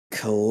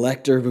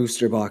Collector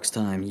booster box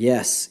time.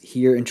 Yes,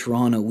 here in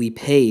Toronto, we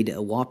paid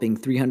a whopping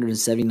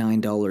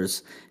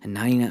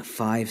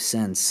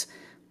 $379.95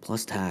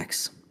 plus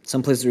tax.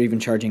 Some places are even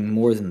charging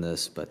more than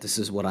this, but this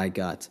is what I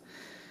got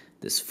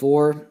this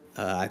for.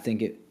 I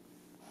think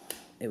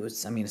it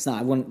was, I mean, it's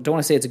not, don't want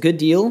to say it's a good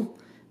deal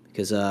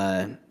because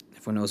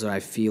everyone knows what I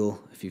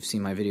feel if you've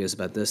seen my videos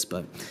about this,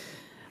 but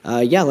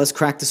yeah, let's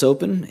crack this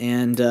open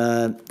and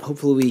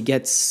hopefully we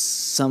get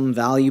some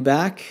value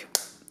back.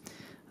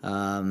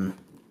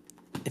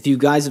 If you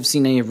guys have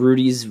seen any of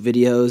Rudy's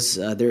videos,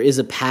 there is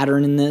a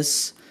pattern in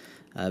this.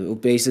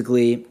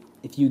 Basically,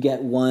 if you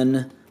get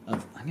one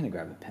of... I'm going to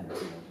grab a pen.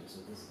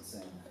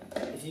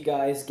 If you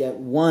guys get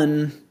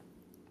one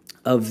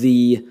of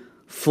the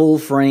full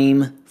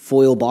frame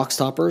foil box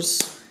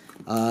toppers,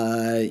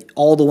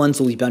 all the ones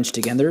will be bunched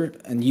together,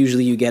 and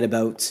usually you get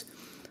about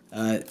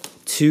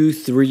 2,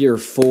 3, or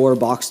 4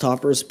 box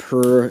toppers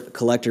per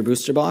collector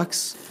booster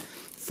box.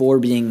 4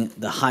 being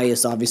the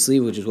highest, obviously,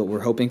 which is what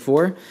we're hoping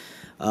for.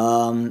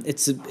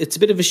 It's a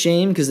bit of a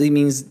shame because it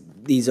means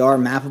these are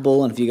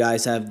mappable, and if you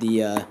guys have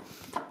the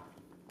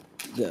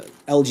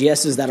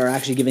LGSs that are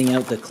actually giving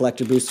out the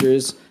collector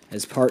boosters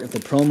as part of the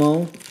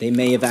promo, they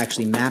may have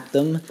actually mapped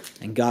them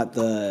and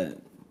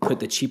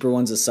put the cheaper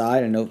ones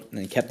aside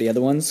and kept the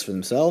other ones for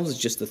themselves. It's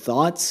just a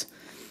thought,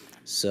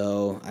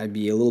 so I'd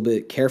be a little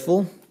bit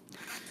careful.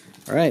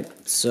 All right,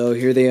 so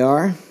here they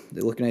are.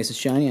 They look nice and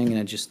shiny. I'm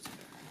gonna just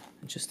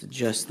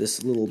adjust this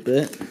a little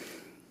bit.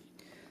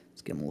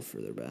 Let's get them a little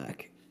further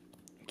back.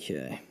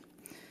 Okay.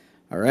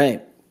 All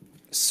right.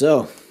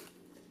 So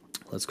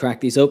let's crack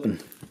these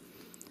open.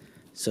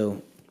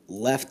 So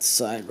left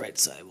side, right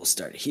side. We'll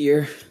start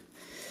here.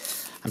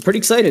 I'm pretty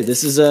excited.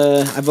 This is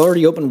I've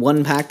already opened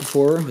one pack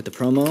before with the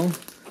promo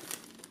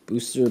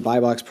booster buy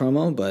box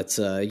promo, but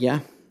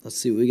yeah, let's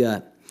see what we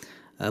got.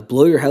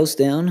 Blow Your House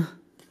Down.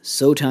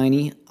 So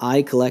Tiny,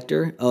 Eye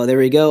Collector. Oh, there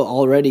we go.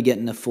 Already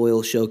getting a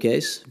foil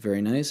showcase.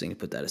 Very nice. I can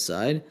put that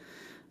aside.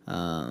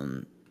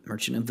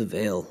 Merchant of the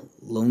Veil.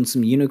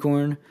 Lonesome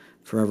Unicorn.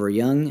 Forever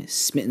Young.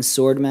 Smitten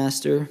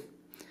Swordmaster.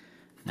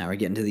 Now we're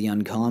getting to the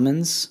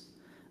uncommons.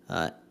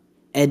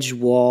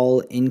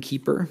 Edgewall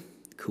Innkeeper.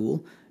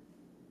 Cool.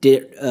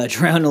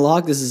 Drown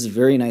Lock. This is a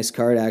very nice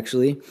card,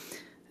 actually.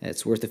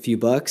 It's worth a few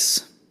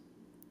bucks.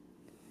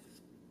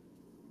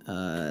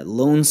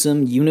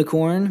 Lonesome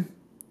Unicorn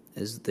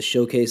is the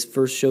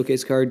first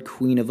showcase card,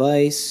 Queen of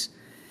Ice,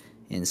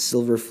 and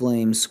Silver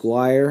Flame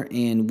Squire.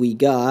 And we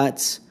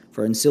got,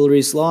 for our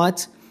ancillary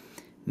slot,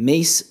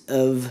 Mace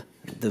of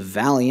the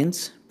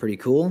Valiant, pretty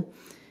cool.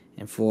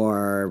 And for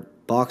our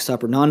box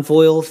topper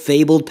non-foil,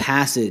 Fabled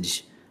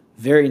Passage,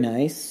 very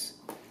nice.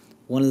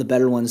 One of the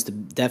better ones to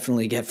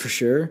definitely get for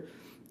sure.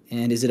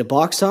 And is it a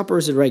box topper or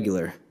is it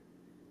regular?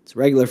 It's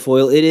regular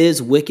foil. It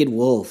is Wicked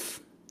Wolf.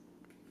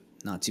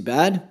 Not too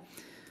bad.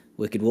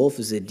 Wicked Wolf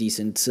is a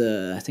decent,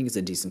 I think it's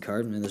a decent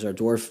card. And there's our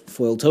dwarf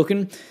foil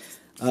token.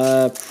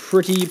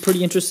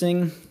 Pretty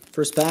interesting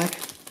first pack.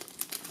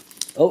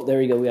 Oh, there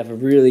we go. We have a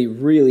really,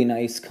 really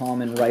nice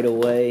common right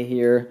away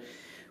here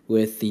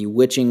with the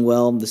Witching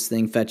Well. This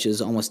thing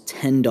fetches almost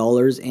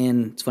 $10.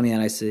 And it's funny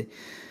that I say,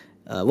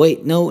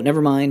 wait, no,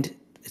 never mind.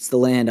 It's the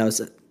land.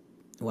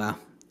 Wow.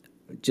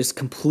 Just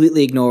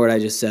completely ignore what I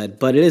just said.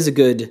 But it is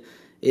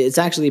it's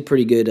actually a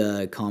pretty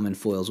good common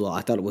foil as well. I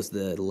thought it was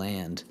the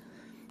land.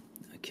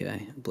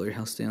 Okay, Blow Your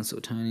House Down, So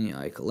Tiny,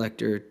 Eye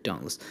Collector,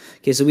 Dauntless.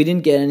 Okay, so we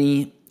didn't get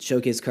any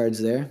showcase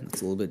cards there.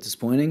 That's a little bit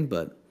disappointing,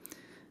 but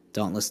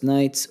Dauntless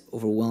Knights,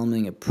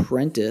 Overwhelming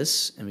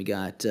Apprentice, and we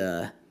got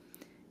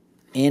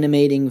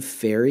Animating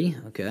Fairy,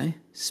 okay,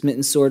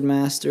 Smitten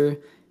Swordmaster,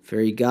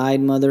 Fairy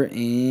Guide Mother,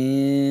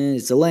 and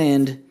it's a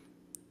land.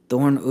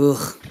 Thorn,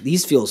 ugh,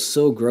 these feel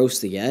so gross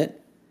to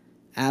get.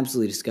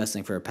 Absolutely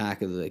disgusting for a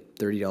pack of like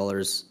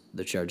 $30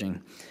 they're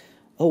charging.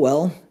 Oh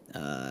well,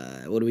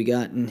 what do we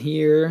got in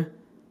here?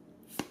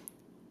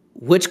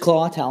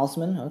 Witchclaw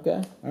Talisman,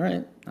 okay,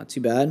 alright, not too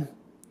bad.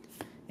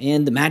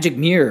 And the Magic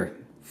Mirror,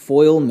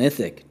 Foil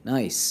Mythic,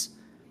 nice.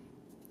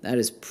 That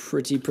is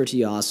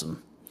pretty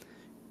awesome.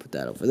 Put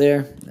that over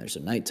there. There's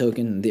a Knight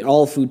token. They're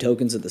all food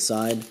tokens at the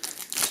side.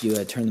 If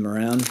you turn them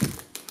around.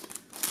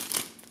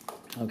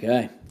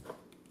 Okay.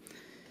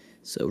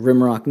 So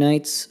Rimrock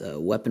Knights,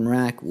 Weapon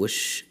Rack,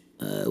 Wishful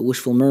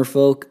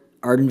Merfolk,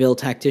 Ardenvale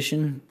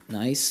Tactician,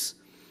 nice.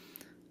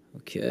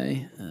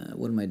 Okay,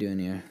 what am I doing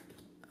here?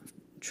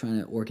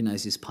 Trying to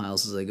organize these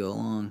piles as I go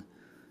along.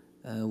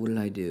 What did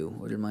I do?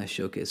 Where did my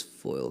showcase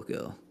foil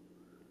go?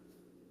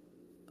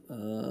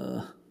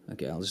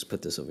 Okay, I'll just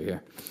put this over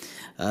here.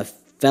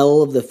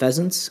 Fell of the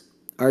Pheasants,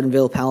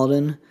 Ardenvale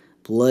Paladin,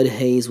 Blood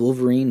Haze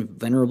Wolverine,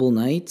 Venerable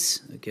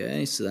Knights.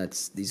 Okay, so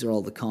these are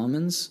all the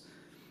commons.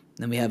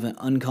 Then we have an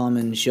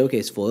uncommon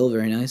showcase foil,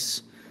 very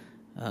nice.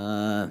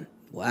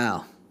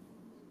 Wow.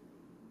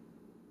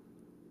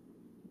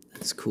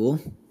 That's cool.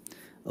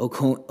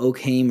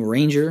 Oakham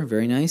Ranger,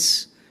 very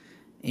nice.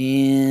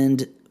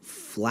 And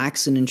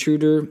Flaxen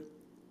Intruder,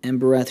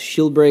 Embereth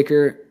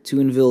Shieldbreaker,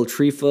 Tuinville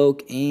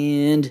Treefolk,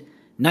 and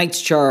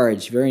Knight's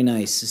Charge, very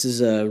nice. This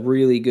is a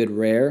really good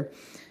rare.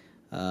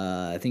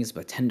 I think it's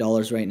about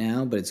 $10 right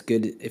now, but it's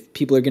good if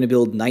people are going to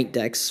build night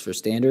decks for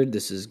standard.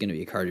 This is going to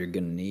be a card you're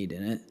going to need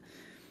in it.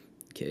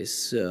 Okay,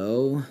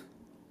 so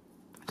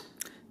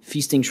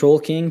Feasting Troll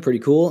King, pretty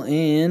cool,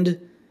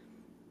 and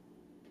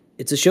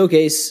it's a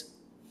showcase.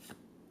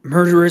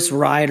 Murderous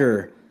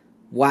Rider,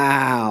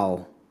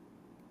 wow,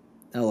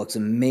 that looks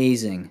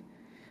amazing.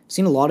 I've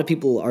seen a lot of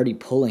people already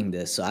pulling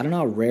this, so I don't know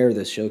how rare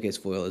this showcase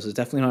foil is. It's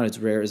definitely not as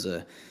rare as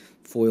a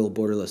foil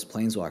borderless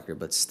planeswalker,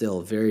 but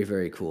still very,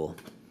 very cool.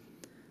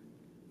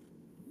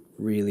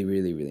 Really,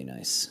 really, really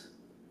nice.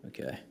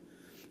 Okay.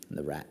 And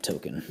the rat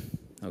token.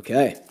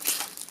 Okay.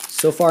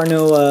 So far,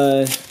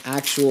 no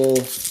actual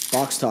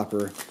box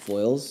topper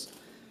foils.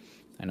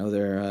 I know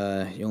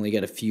you only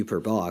get a few per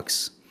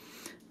box.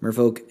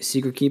 Merfolk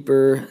Secret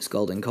Keeper,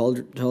 Scalding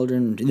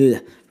Cauldron,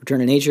 Return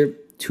to Nature,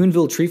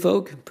 Toonville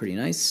Treefolk, pretty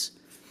nice.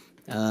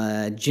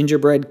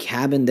 Gingerbread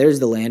Cabin, there's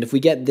the land. If we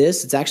get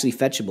this, it's actually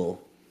fetchable,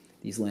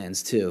 these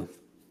lands too.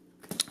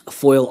 A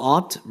foil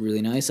opt,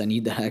 really nice. I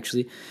need that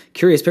actually.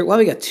 Curious Pair. Wow,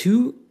 we got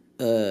 2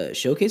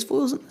 showcase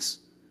foils in this.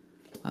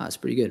 Wow, that's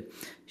pretty good.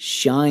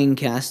 Shine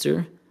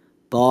Caster,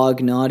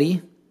 Bog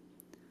Naughty.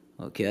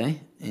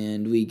 Okay,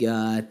 and we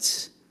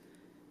got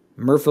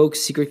Merfolk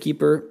Secret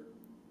Keeper,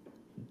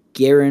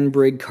 Garen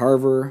Brig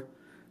Carver,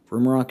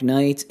 Rimrock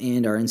Knight,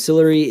 and our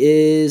ancillary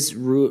is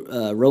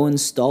Rowan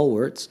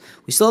Stalwarts.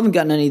 We still haven't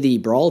gotten any of the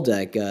Brawl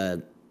deck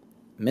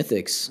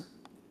Mythics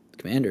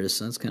commanders,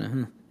 so that's kind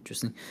of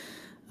interesting.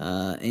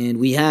 And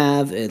we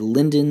have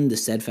Linden, the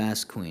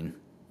Steadfast Queen.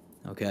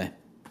 Okay.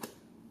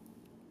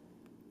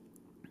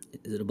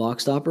 Is it a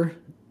box topper?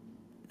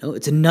 No,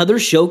 it's another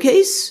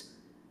showcase?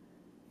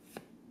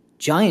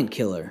 Giant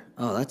Killer.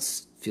 Oh, that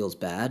feels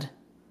bad.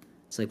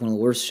 It's like one of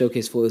the worst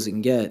showcase foils you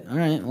can get. All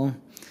right, well,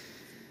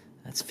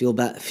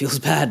 feels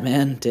bad,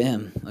 man.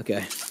 Damn.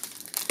 Okay.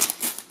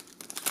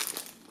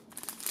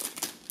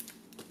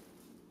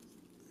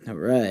 All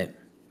right.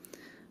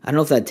 I don't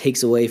know if that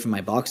takes away from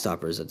my box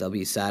toppers. I'll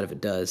be sad if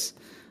it does.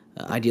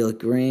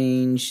 Idyllic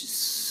Range,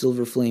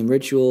 Silver Flame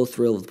Ritual,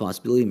 Thrill of the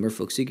Possibility,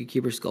 Merfolk Secret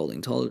Keeper,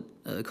 Scalding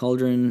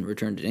Cauldron,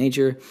 Return to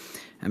Nature,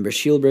 Ember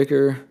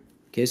Shieldbreaker.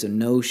 Okay, so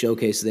no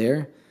showcase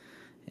there.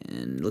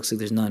 And it looks like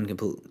there's none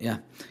complete. Yeah.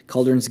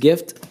 Cauldron's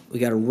Gift. We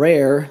got a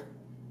rare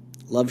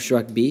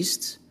Love-Struck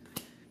Beast,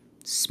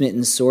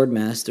 Smitten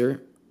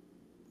Swordmaster.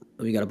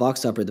 We got a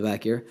box topper at the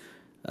back here.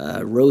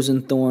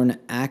 Rosenthorn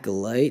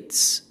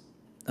Acolytes.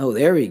 Oh,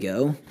 there we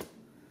go.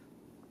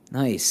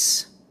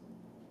 Nice.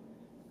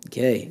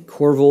 Okay,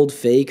 Corvold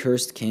Fey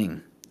Cursed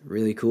King.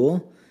 Really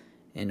cool.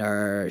 And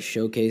our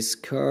showcase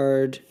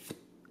card,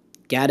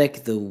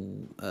 Gaddock the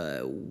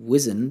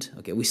Wizened.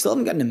 Okay, we still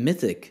haven't gotten a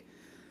mythic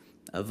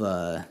of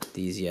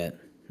these yet.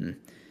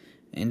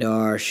 And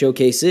our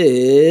showcase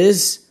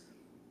is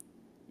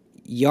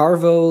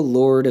Yarvo,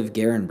 Lord of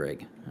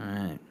Garenbrig.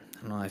 Alright, I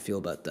don't know how I feel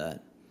about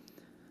that.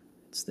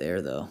 It's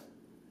there, though.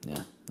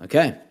 Yeah,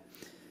 okay.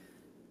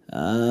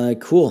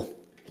 Cool.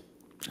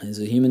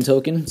 There's a human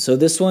token. So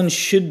this one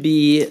should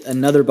be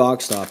another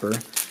box topper,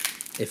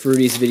 if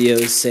Rudy's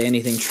videos say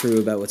anything true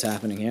about what's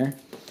happening here.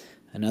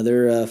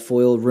 Another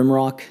foil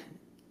Rimrock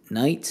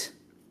Knight.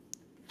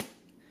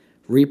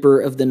 Reaper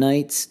of the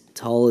Night,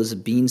 tall as a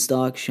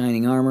beanstalk,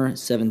 shining armor,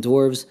 7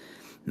 dwarves.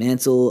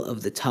 Mantle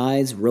of the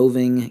Tides,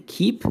 roving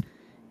keep.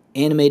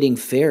 Animating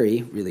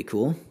fairy, really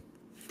cool.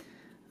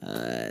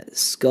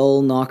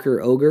 Skull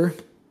Knocker Ogre.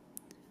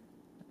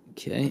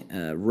 Okay,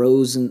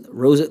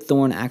 Roseate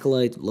Thorn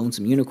Acolyte,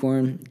 Lonesome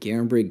Unicorn,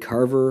 Garenbrig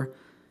Carver,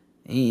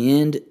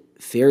 and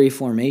Fairy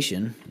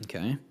Formation.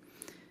 Okay,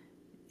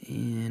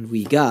 and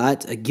we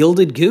got a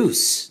Gilded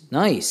Goose.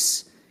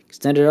 Nice.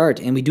 Extended art.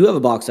 And we do have a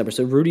box topper,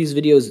 so Rudy's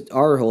videos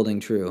are holding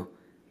true.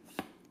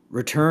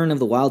 Return of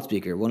the Wild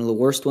Speaker, one of the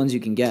worst ones you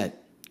can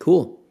get.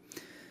 Cool.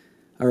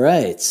 All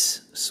right,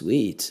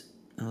 sweet.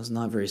 That was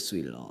not very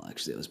sweet at all,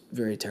 actually. It was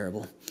very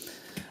terrible.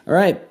 All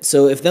right,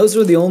 so if those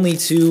were the only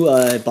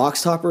 2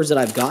 box toppers that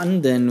I've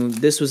gotten, then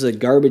this was a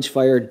garbage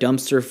fire,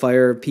 dumpster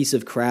fire, piece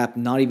of crap,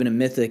 not even a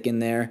mythic in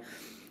there.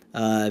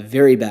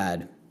 Very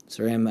bad.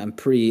 Sorry, I'm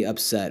pretty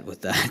upset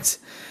with that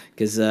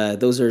because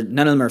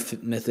none of them are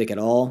mythic at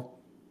all,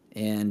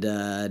 and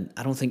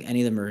I don't think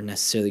any of them are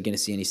necessarily going to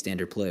see any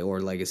standard play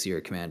or legacy or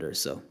commander.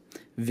 So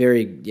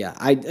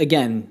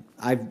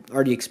I've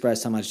already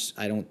expressed how much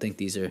I don't think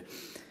these are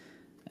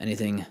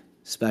anything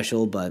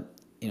special, but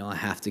I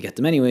have to get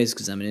them anyways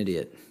because I'm an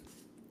idiot.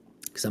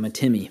 Because I'm a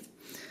Timmy.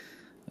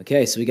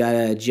 Okay, so we got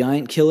a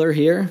Giant Killer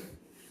here.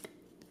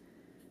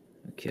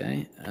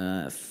 Okay,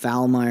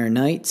 Foulmire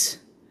Knight.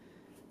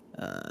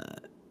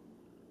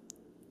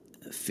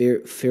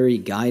 Fairy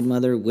Guide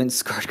Mother.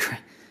 Windscarred.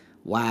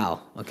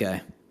 Wow,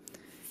 okay.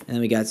 And then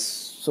we got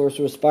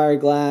Sorcerer's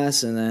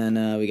Spyglass, and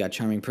then we got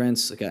Charming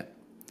Prince. Okay,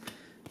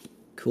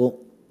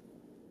 cool.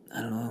 I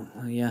don't know.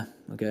 Yeah,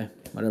 okay,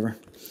 whatever.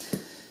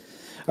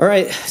 All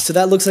right, so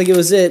that looks like it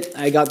was it.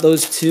 I got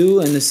those 2,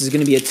 and this is going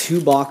to be a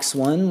 2-box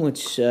one,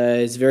 which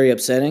is very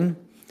upsetting.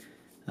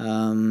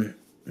 I'm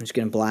just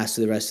going to blast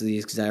through the rest of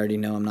these because I already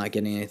know I'm not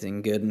getting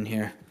anything good in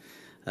here.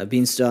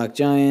 Beanstalk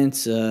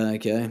Giant,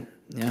 okay,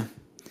 yeah,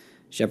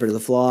 Shepherd of the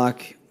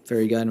Flock,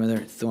 Fairy Godmother,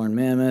 Thorn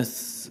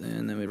Mammoth,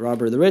 and then we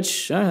Robber of the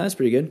Rich. Oh, that's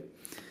pretty good.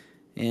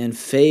 And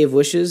Fae of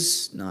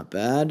Wishes, not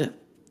bad.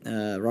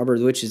 Robber of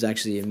the Witch is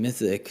actually a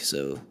Mythic,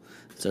 so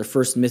it's our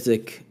first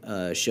Mythic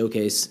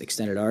showcase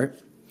extended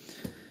art.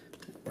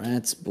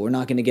 Rats, but we're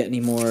not going to get any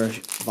more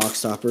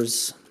box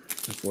toppers,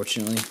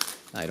 unfortunately.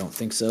 I don't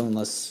think so,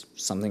 unless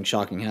something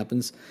shocking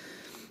happens.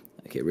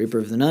 Okay, Reaper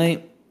of the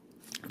Night,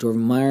 Dwarven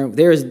Mire.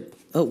 There's...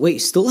 Oh, wait,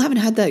 still haven't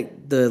had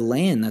the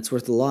land that's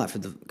worth a lot for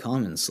the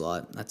common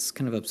slot. That's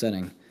kind of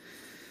upsetting.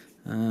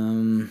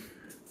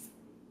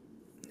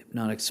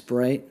 Hypnotic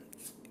Sprite.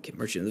 Okay,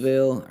 Merchant of the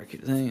Veil.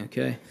 Arcade thing,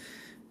 okay.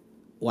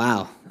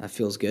 Wow, that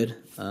feels good.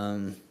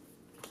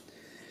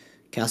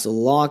 Castle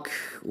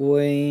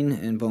Lockwayne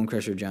and Bone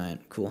Crusher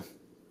Giant. Cool.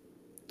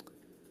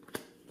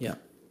 Yeah.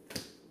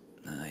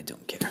 I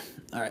don't care.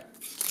 Alright,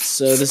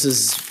 so this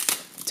is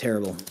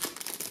terrible.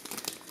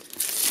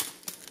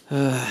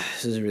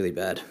 This is really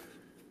bad.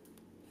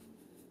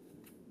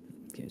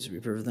 Okay, it's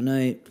Reaper of the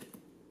Night.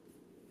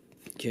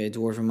 Okay,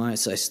 Dwarven Mire.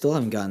 So I still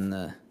haven't gotten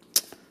the...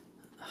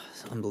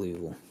 It's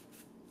unbelievable.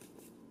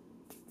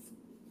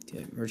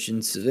 Okay,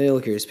 Merchant's of the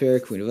Veil, Curious Pair,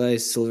 Queen of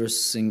Ice, Silver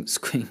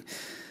Queen.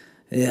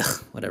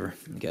 Ugh, whatever.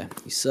 Okay,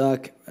 you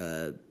suck.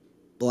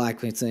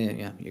 Black,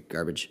 yeah, you're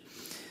garbage.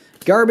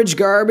 Garbage,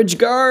 garbage,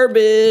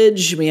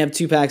 garbage! We have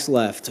 2 packs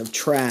left of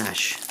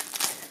trash.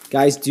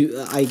 Guys,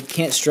 I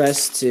can't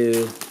stress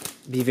to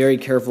be very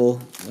careful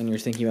when you're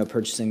thinking about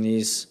purchasing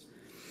these.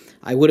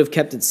 I would have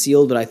kept it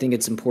sealed, but I think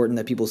it's important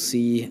that people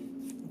see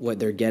what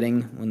they're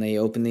getting when they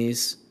open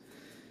these.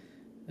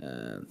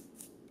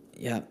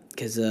 Yeah,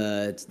 because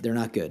they're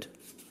not good.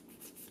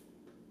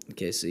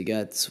 Okay, so you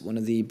got one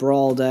of the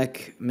Brawl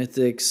deck,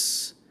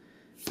 Mythics,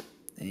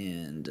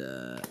 and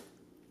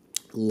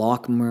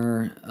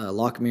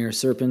Lockmere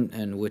Serpent,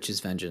 and Witch's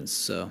Vengeance.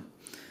 So,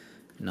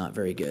 not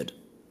very good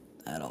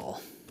at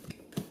all.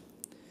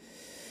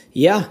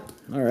 Yeah,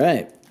 all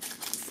right.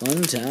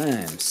 Fun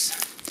times.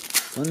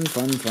 Fun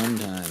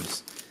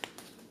times.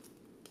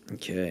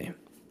 Okay.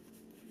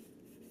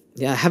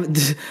 Yeah,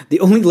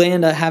 the only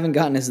land I haven't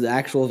gotten is the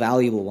actual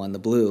valuable one, the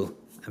blue.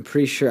 I'm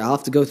pretty sure. I'll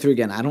have to go through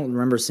again. I don't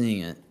remember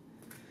seeing it.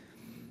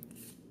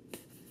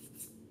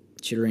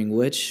 Chittering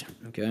Witch.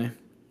 Okay.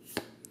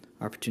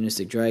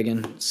 Opportunistic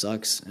Dragon.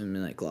 Sucks. And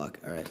Midnight Clock.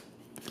 All right.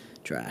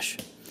 Trash.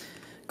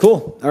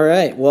 Cool. All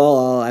right.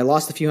 Well, I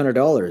lost a few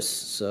 $100s,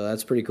 so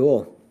that's pretty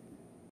cool.